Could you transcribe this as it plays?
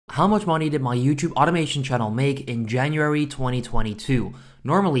How much money did my YouTube automation channel make in January 2022?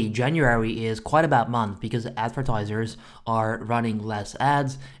 Normally, January is quite a bad month because advertisers are running less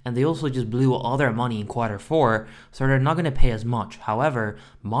ads and they also just blew all their money in quarter 4, so they're not going to pay as much. However,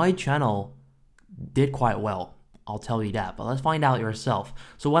 my channel did quite well. I'll tell you that, but let's find out yourself.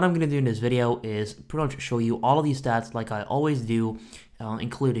 So what I'm going to do in this video is pretty much show you all of these stats like I always do,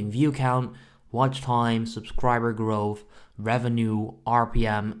 including view count, watch time, subscriber growth, revenue,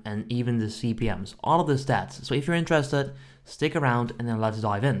 RPM, and even the CPMs, all of the stats. So if you're interested, stick around and then let's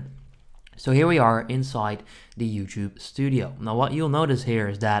dive in. So here we are inside the YouTube studio. Now what you'll notice here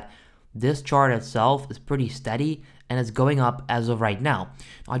is that this chart itself is pretty steady and it's going up as of right now.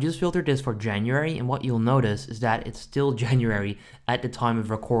 I just filtered this for January, and what you'll notice is that it's still January at the time of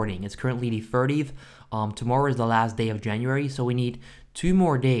recording. It's currently the 30th. Tomorrow is the last day of January, so we need 2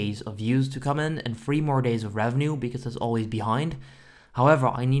 more days of views to come in and 3 more days of revenue because it's always behind. However,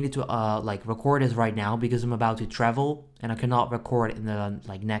 I needed to record this right now because I'm about to travel and I cannot record in the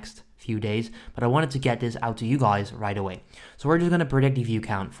next few days, but I wanted to get this out to you guys right away. So we're just going to predict the view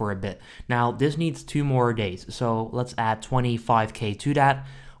count for a bit. Now this needs 2 more days, so let's add 25k to that.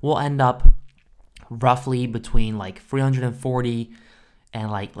 We'll end up roughly between 340 and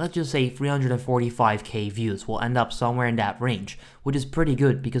let's just say 345k views. We'll end up somewhere in that range, which is pretty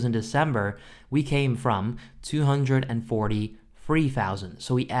good because in December we came from 243,000.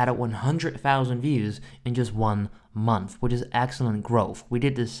 So we added 100,000 views in just 1 month, which is excellent growth. We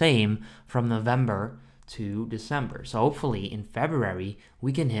did the same from November to December. So hopefully in February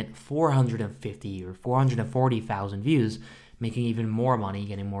we can hit 450 or 440,000 views, making even more money,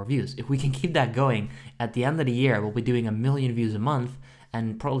 getting more views. If we can keep that going, at the end of the year we'll be doing 1 million views a month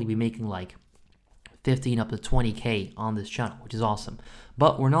and probably be making 15 up to 20k on this channel, which is awesome.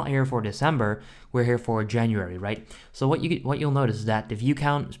 But we're not here for December, we're here for January, right? So what you'll notice is that the view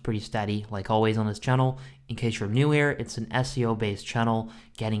count is pretty steady, like always on this channel. In case you're new here, it's an SEO based channel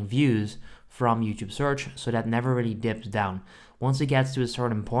getting views from YouTube search, so that never really dips down. Once it gets to a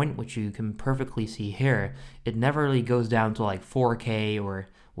certain point, which you can perfectly see here, it never really goes down to 4k or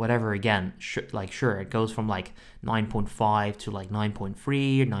whatever again. Sure, it goes from 9.5 to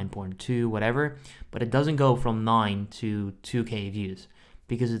 9.3 or 9.2, whatever, but it doesn't go from 9 to 2k views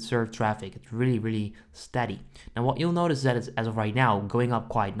because it serves traffic. It's really steady. Now what you'll notice is that it's, as of right now, going up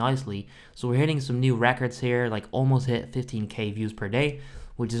quite nicely. So we're hitting some new records here, almost hit 15k views per day,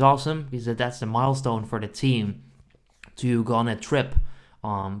 which is awesome because that's the milestone for the team to go on a trip.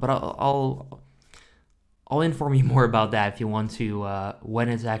 But I'll inform you more about that if you want to when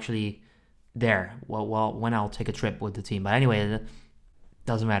it's actually there. Well, when I'll take a trip with the team. But anyway, it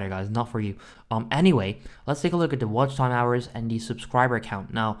doesn't matter, guys. Not for you. Anyway, let's take a look at the watch time hours and the subscriber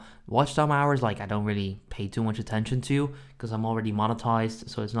count. Now, watch time hours, I don't really pay too much attention to because I'm already monetized,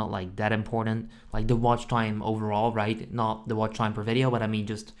 so it's not that important. The watch time overall, right? Not the watch time per video, but I mean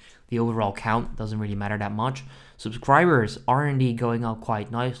just the overall count doesn't really matter that much. Subscribers are indeed going up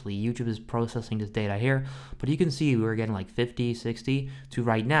quite nicely. YouTube is processing this data here, but you can see we're getting 50, 60 to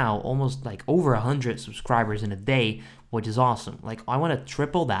right now almost over 100 subscribers in a day, which is awesome. I want to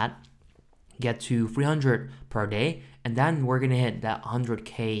triple that, get to 300 per day, and then we're gonna hit that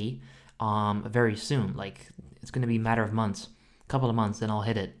 100k very soon. It's gonna be a matter of months, a couple of months, then I'll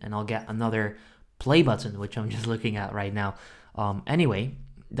hit it and I'll get another play button, which I'm just looking at right now. Anyway,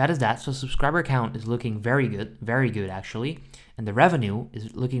 that is that. So subscriber count is looking very good actually, and the revenue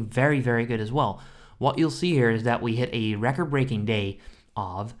is looking very good as well. What you'll see here is that we hit a record-breaking day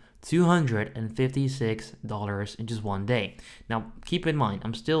of $256 in just 1 day. Now keep in mind,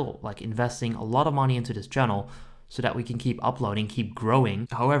 I'm still investing a lot of money into this channel so that we can keep uploading, keep growing.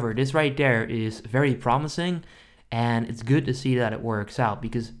 However, this right there is very promising, and it's good to see that it works out,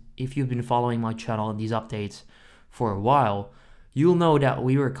 because if you've been following my channel and these updates for a while, you'll know that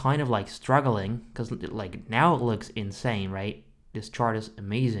we were kind of struggling because now it looks insane, right? This chart is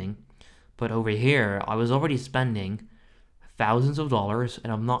amazing, but over here I was already spending thousands of dollars,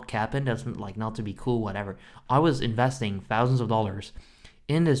 and I'm not capping. That's not to be cool, whatever. I was investing thousands of dollars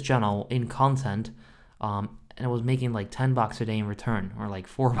in this channel, in content, and I was making $10 a day in return, or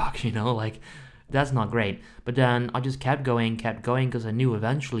 $4, you know, that's not great. But then I just kept going because I knew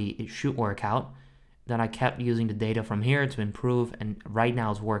eventually it should work out. Then I kept using the data from here to improve, and right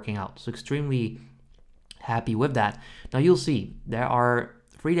now it's working out. So extremely happy with that. Now you'll see there are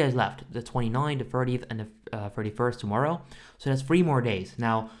 3 days left, the 29th, the 30th, and the 31st tomorrow. So that's 3 more days.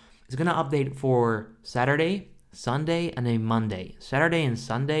 Now it's gonna update for Saturday, Sunday, and a Monday. Saturday and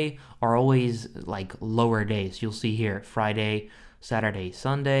Sunday are always lower days. You'll see here Friday, Saturday,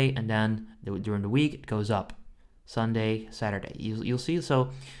 Sunday, and then during the week it goes up. Sunday, Saturday. You'll see. So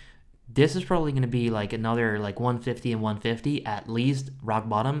this is probably going to be like another like 150 and 150 at least, rock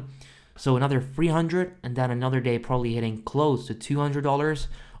bottom. So another 300, and then another day probably hitting close to $200,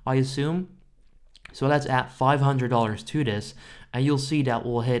 I assume. So let's add $500 to this, and you'll see that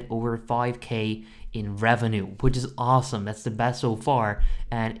we'll hit over 5K in revenue, which is awesome. That's the best so far.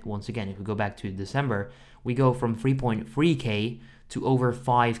 And once again, if we go back to December, we go from 3.3K to over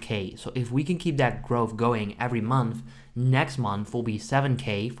 5K. So if we can keep that growth going every month, next month will be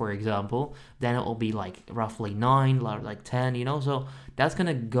 7K, for example, then it will be like roughly 9, like 10, you know, so that's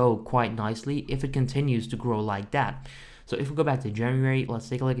gonna go quite nicely if it continues to grow like that. So if we go back to January, let's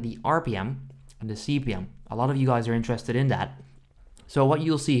take a look at the RPM and the CPM. A lot of you guys are interested in that. So what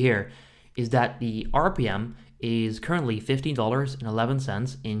you'll see here is that the RPM is currently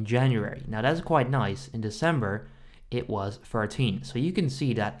 $15.11 in January. Now that's quite nice. In December, it was 13. So you can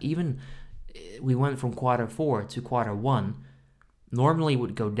see that even we went from quarter 4 to quarter 1, normally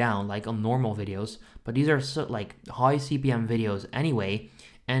would go down like on normal videos, but these are so, like high CPM videos anyway.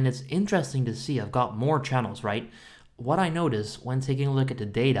 And it's interesting to see, I've got more channels, right? What I noticed when taking a look at the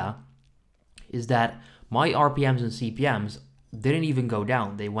data is that my RPMs and CPMs didn't even go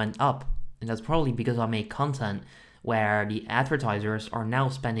down, they went up. And that's probably because I make content where the advertisers are now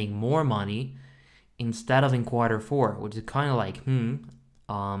spending more money instead of in quarter 4, which is kind of like,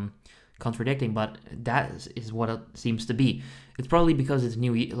 contradicting, but that is what it seems to be. It's probably because it's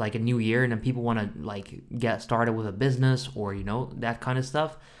like a new year, and then people want to like get started with a business or, you know, that kind of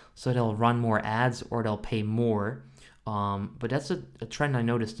stuff. So they'll run more ads or they'll pay more. But that's a trend I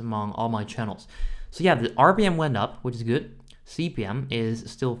noticed among all my channels. So yeah, the RPM went up, which is good. CPM is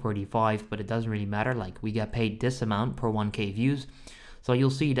still 35, but it doesn't really matter. Like we get paid this amount per 1K views. So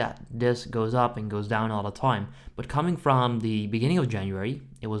you'll see that this goes up and goes down all the time. But coming from the beginning of January,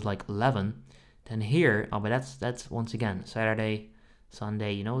 it was like 11. Then here, oh, but that's once again, Saturday,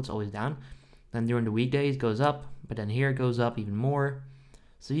 Sunday, you know, it's always down. Then during the weekdays, it goes up, but then here it goes up even more.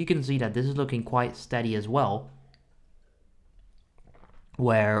 So you can see that this is looking quite steady as well,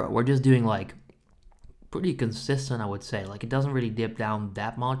 where we're just doing like pretty consistent, I would say. Like it doesn't really dip down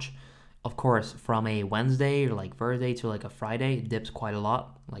that much. Of course, from a Wednesday or like Thursday to like a Friday, it dips quite a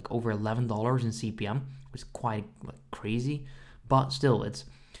lot, like over $11 in CPM, which is quite like crazy. But still, it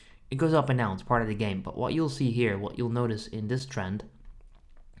goes up and down. It's part of the game. But what you'll see here, what you'll notice in this trend,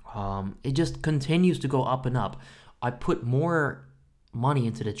 it just continues to go up and up. I put more money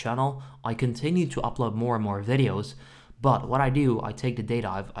into the channel. I continue to upload more and more videos. But what I do, I take the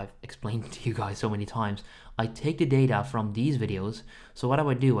data, I've explained to you guys so many times, I take the data from these videos. So what I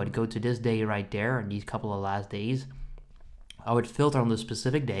would do, I'd go to this day right there and these couple of last days. I would filter on the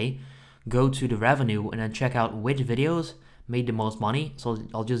specific day, go to the revenue, and then check out which videos made the most money. So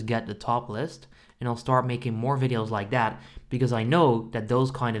I'll just get the top list and I'll start making more videos like that, because I know that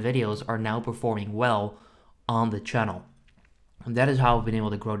those kind of videos are now performing well on the channel. And that is how I've been able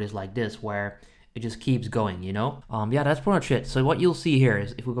to grow this like this, where it just keeps going, you know? Yeah, that's pretty much it. So what you'll see here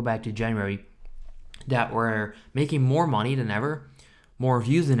is, if we go back to January, that we're making more money than ever, more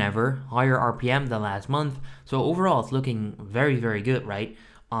views than ever, higher RPM than last month. So overall, it's looking very, very good, right?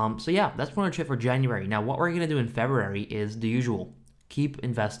 So yeah, that's pretty much it for January. Now, what we're gonna do in February is the usual. Keep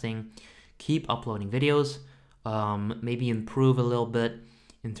investing, keep uploading videos, maybe improve a little bit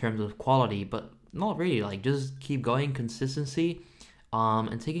in terms of quality, but not really, like just keep going, consistency.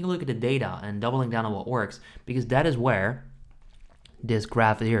 And taking a look at the data and doubling down on what works, because that is where this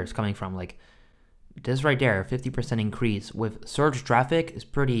graph here is coming from. Like this right there, 50% increase with search traffic is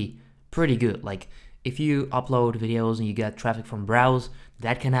pretty good. Like if you upload videos and you get traffic from browse,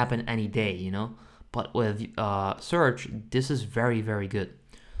 that can happen any day, you know. But with search, this is very, very good.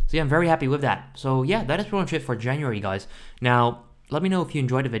 So yeah, I'm very happy with that. So yeah, that is pretty much it for January, guys. Now, let me know if you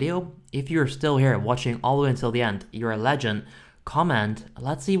enjoyed the video. If you're still here watching all the way until the end, you're a legend. Comment.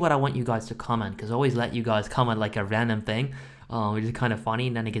 Let's see what I want you guys to comment, because I always let you guys comment like a random thing, which is kind of funny,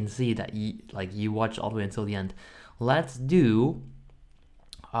 and then I can see that you watch all the way until the end. Let's do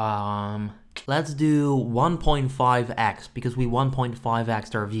 1.5x, because we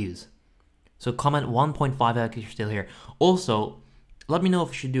 1.5x our views. So comment 1.5x if you're still here. Also, let me know if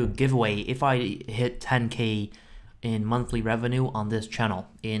you should do a giveaway if I hit 10K in monthly revenue on this channel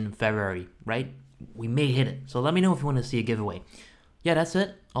in February, right? We may hit it. So let me know if you want to see a giveaway. Yeah, that's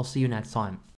it. I'll see you next time.